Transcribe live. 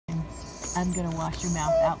I'm gonna wash your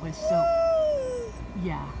mouth out with soap.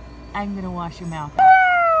 Yeah, I'm gonna wash your mouth out.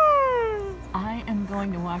 I am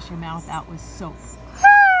going to wash your mouth out with soap.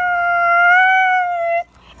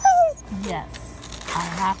 Yes, I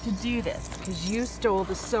have to do this because you stole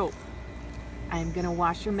the soap. I'm gonna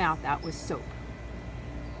wash your mouth out with soap.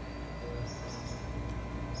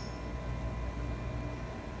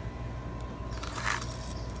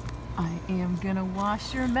 I am gonna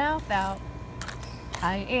wash your mouth out.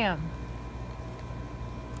 I am.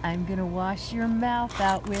 I'm gonna wash your mouth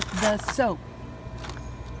out with the soap.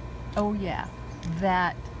 Oh yeah,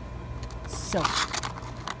 that soap.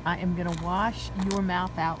 I am gonna wash your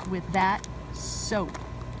mouth out with that soap.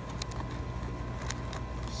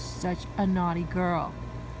 Such a naughty girl.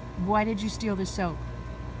 Why did you steal the soap?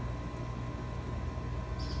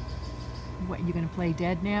 What, you gonna play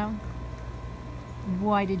dead now?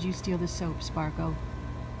 Why did you steal the soap, Sparko?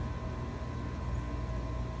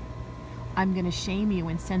 I'm gonna shame you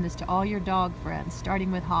and send this to all your dog friends,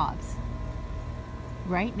 starting with Hobbs.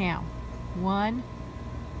 Right now. 1,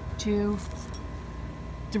 2,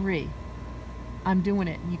 3. I'm doing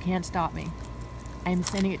it. You can't stop me. I'm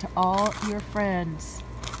sending it to all your friends.